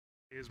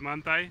It's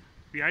Monday,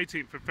 the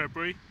 18th of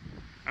February,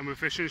 and we're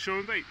fishing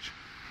Shoreham Beach.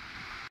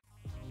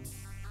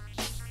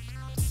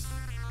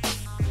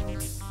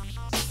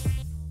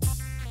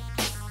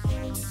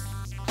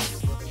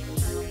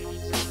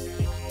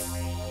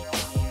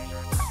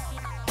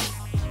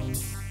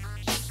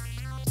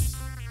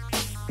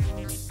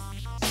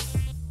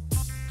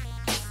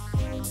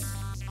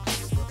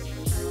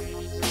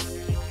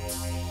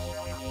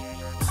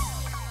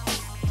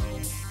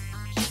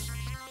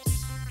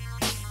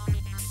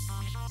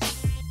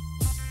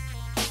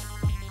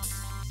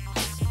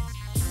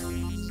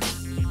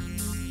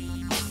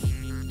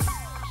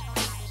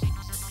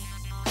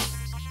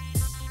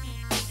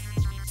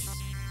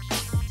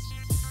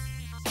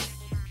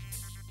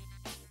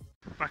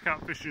 Back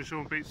out fishing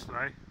Shoreham Beach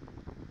today.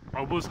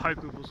 I was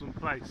hoping for some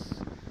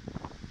Plaice,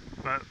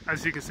 but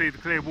as you can see the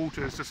clear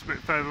water is just a bit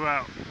further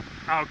out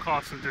of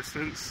casting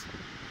distance.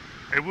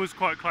 It was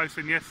quite close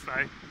in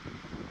yesterday,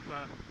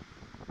 but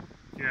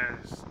yeah,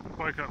 it's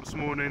woke up this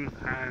morning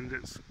and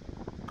it's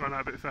gone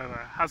out a bit further.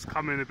 It has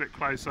come in a bit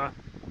closer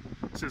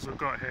since we've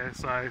got here,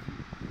 so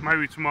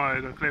maybe tomorrow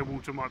the clear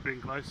water might be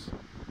in close.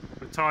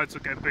 The tides are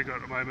getting bigger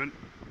at the moment.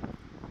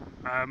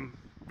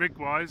 Rig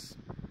wise,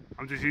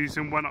 I'm just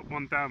using one up,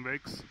 one down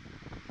rigs.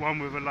 One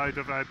with a load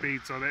of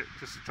beads on it,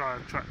 just to try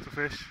and attract the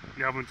fish.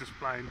 The other one just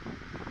plain.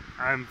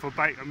 And for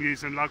bait, I'm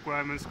using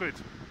lugworm and squid.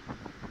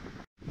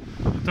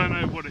 I don't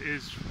know what it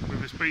is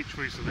with this beach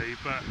recently,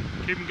 but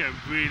I keep getting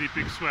really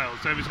big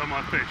swells every time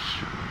I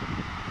fish.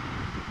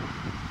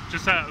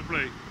 Just out of the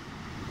blue.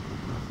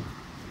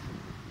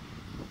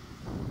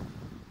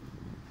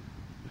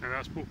 And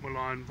that's put my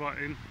line right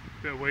in,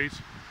 bit of weed.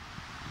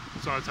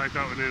 So I take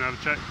that one in and have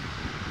a check.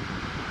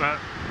 But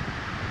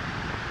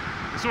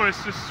it's always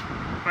just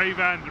very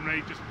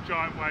randomly, just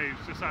giant waves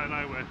just out of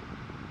nowhere.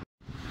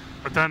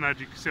 I don't know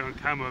if you can see on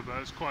camera, but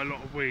there's quite a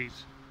lot of weed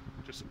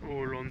just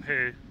all on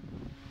here.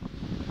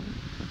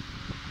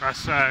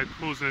 That's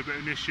causing a bit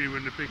of an issue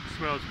when the big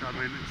swells come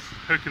in. It's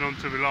hooking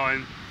onto the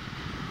line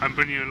and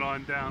bringing the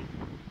line down.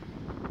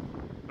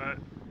 But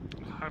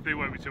hopefully it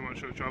won't be too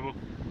much of a trouble.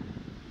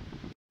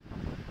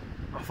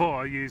 I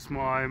thought I'd use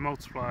my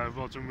multiplier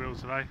rod and reel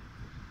today.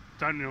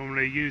 Don't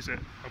normally use it.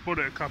 I bought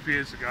it a couple of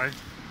years ago,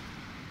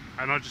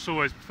 and I just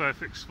always prefer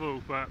fixed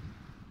full, but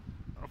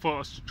I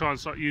thought I'd try and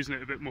start using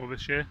it a bit more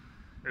this year.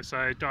 It's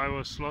a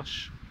Daiwa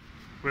Slush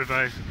with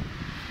a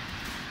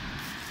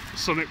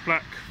Sonic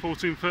Black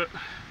 14 foot.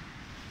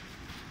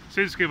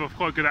 Seems to give off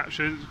quite good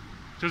action,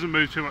 doesn't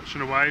move too much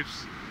in the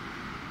waves.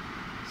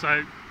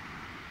 So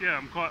yeah,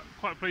 I'm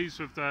quite pleased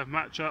with the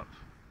matchup.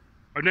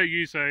 I never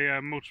used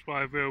a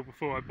multiplier reel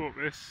before I bought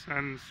this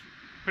and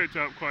picked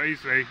it up quite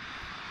easily,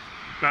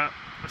 but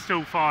I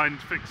still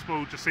find fixed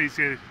full just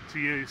easier to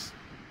use.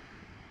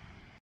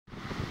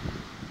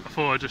 I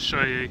thought I'd just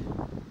show you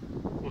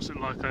what's it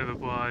like over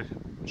by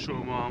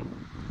Shoreham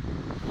Arm.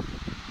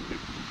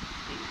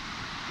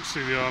 You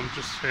see the arm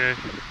just here,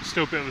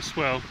 still a bit of a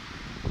swell,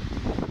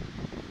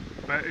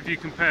 but if you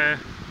compare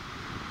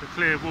the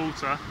clear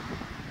water,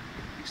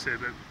 you see a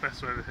bit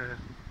better over here,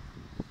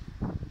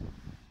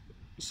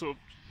 sort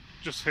of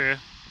just here.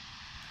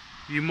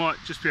 You might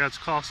just be able to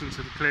cast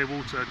into the clear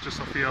water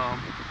just off the arm.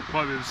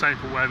 Might be the same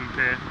for Whale and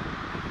Pier.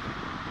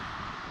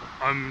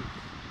 I'm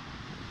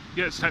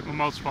yet to take my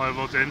multiplier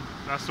rod in.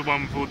 That's the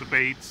one with all the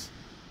beads.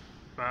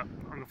 But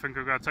I think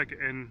I'm going to take it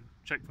in,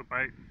 check for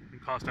bait,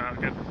 and cast it out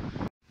again.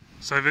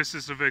 So this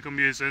is the rig I'm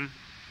using.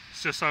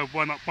 It's just a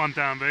one up, one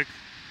down rig.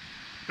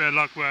 Bit of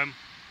lugworm.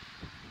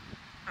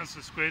 That's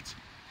the squid.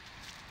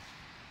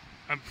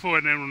 And before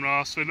anyone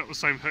asks, we're not the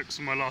same hooks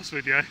in my last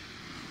video.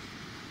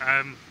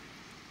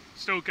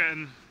 Still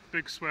getting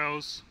big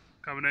swells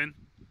coming in.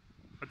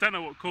 I don't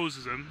know what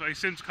causes them. They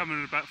seem to come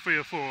in about 3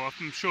 or 4.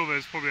 I'm sure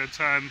there's probably a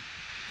term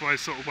for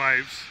those sort of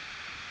waves.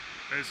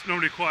 It's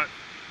normally quite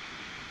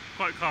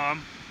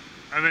calm,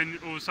 and then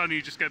all of a sudden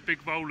you just get big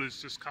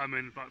rollers just come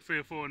in, like 3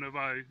 or 4 in a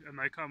row, and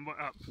they come right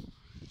up.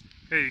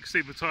 Here you can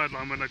see the tide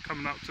line when they're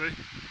coming up to.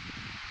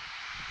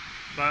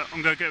 But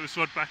I'm going to get this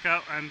rod back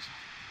out and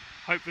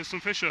hope there's some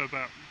fish are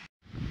about.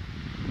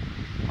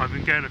 I've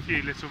been getting a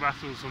few little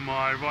rattles on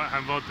my right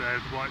hand rod there,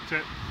 the white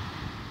tip.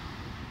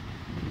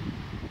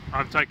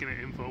 I've taken it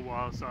in for a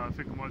while, so I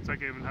think I might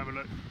take it in and have a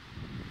look.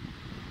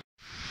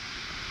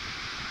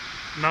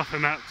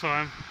 Nothing that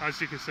time,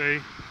 as you can see.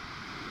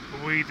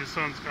 The weed is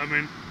starting to come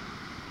in.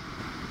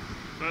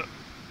 But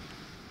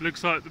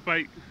looks like the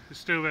bait is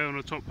still there on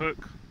the top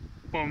hook.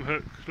 Bottom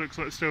hook looks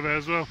like it's still there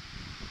as well.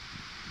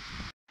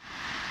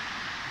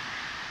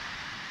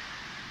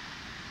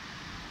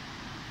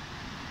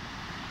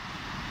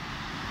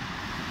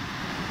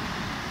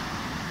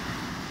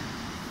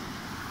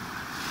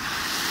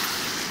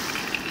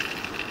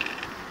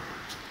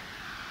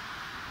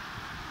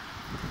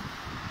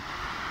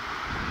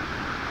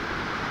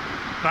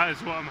 That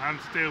is what I'm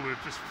having to deal with,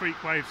 just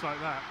freak waves like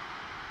that.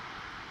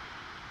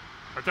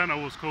 I don't know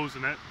what's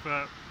causing it,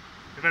 but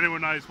if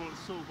anyone knows what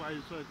sort of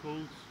waves they're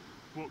called,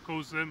 what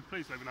causes them,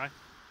 please let me know.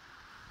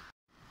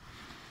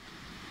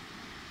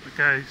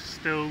 Okay,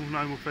 still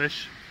no more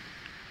fish.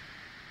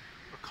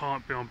 I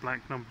can't be on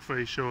blank number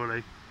 3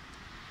 surely.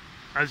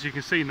 As you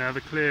can see now,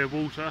 the clear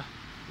water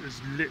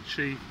is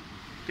literally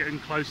getting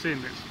close in.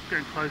 It's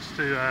getting close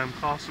to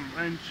casting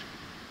range.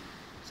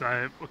 So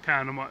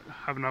I might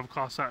have another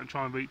cast out and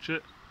try and reach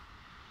it.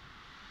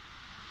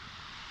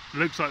 It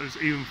looks like there's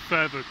even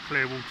further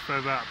clear water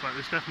further out, but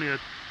there's definitely a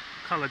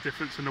colour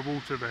difference in the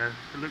water there.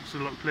 It looks a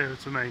lot clearer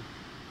to me.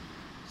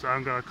 So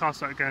I'm going to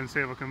cast out again and see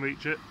if I can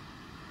reach it.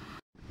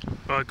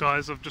 Right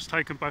guys, I've just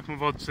taken both my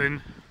rods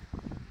in,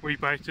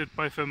 rebaited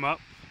both of them up.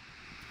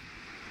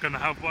 Going to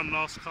have one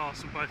last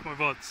cast on both my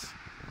rods.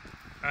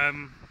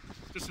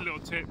 Just a little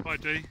tip I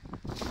do.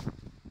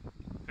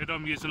 If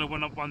I'm using a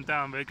 1 up 1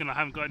 down rig and I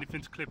haven't got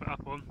anything to clip it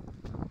up on,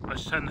 I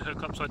just turn the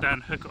hook upside down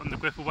and hook it on the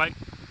gripper weight.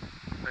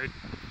 It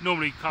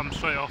normally comes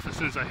straight off as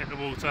soon as I hit the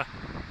water,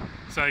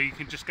 so you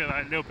can just get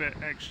that little bit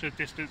extra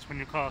distance when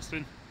you're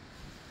casting.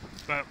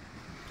 But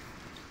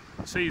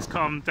the sea's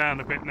calmed down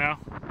a bit now,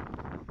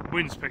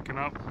 wind's picking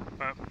up,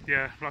 but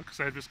yeah, like I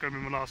said, just going to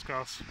be my last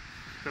cast.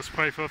 Let's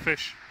pray for a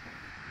fish.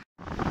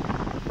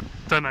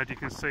 Don't know if you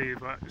can see,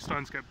 but it's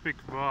starting to get big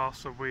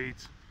rafts of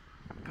weeds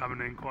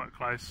coming in quite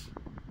close.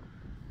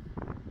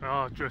 They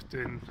are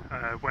drifting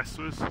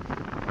westwards,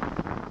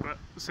 but there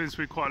seems to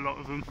be quite a lot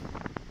of them.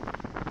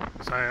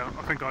 So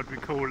I think I'd be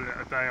calling it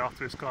a day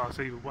after this cast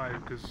either way,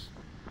 because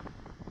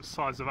the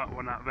size of that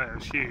one out there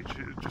is huge.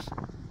 It would just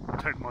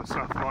take my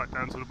stuff right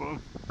down to the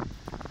bottom.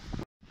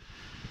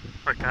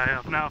 Okay,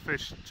 I've now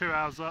fished 2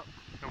 hours up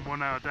and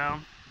 1 hour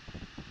down.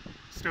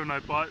 Still no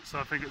bites, so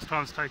I think it's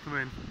time to take them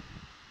in.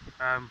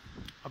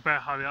 I better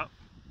hurry up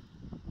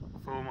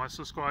for all my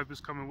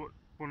subscribers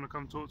want to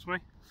come talk to me.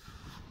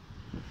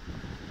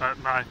 But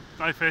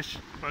no fish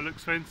by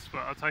looks things, but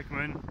I'll take them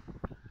in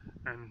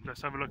and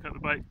let's have a look at the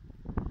bait.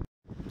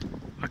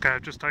 Okay,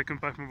 I've just taken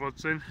both my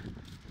rods in.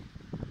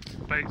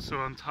 Baits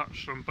are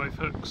untouched on both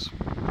hooks,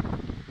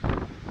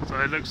 so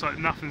it looks like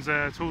nothing's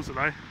there at all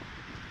today.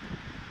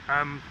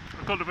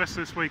 I've got the rest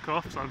of this week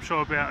off, so I'm sure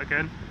I'll be out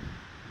again.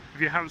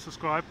 If you haven't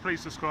subscribed,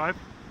 please subscribe,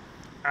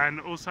 and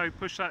also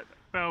push that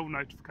bell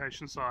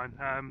notification sign.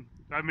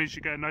 That means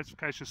you get a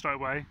notification straight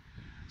away.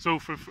 It's all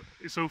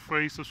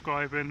free,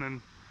 subscribing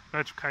and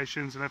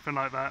notifications and everything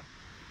like that.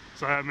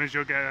 So that means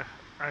you'll get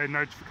a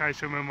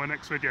notification when my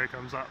next video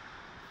comes up.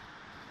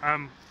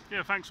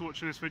 Yeah, thanks for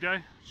watching this video.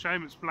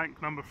 Shame it's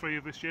blank number 3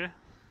 of this year,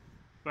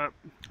 but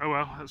oh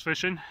well, that's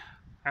fishing,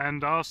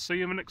 and I'll see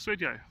you in the next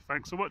video.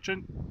 Thanks for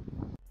watching.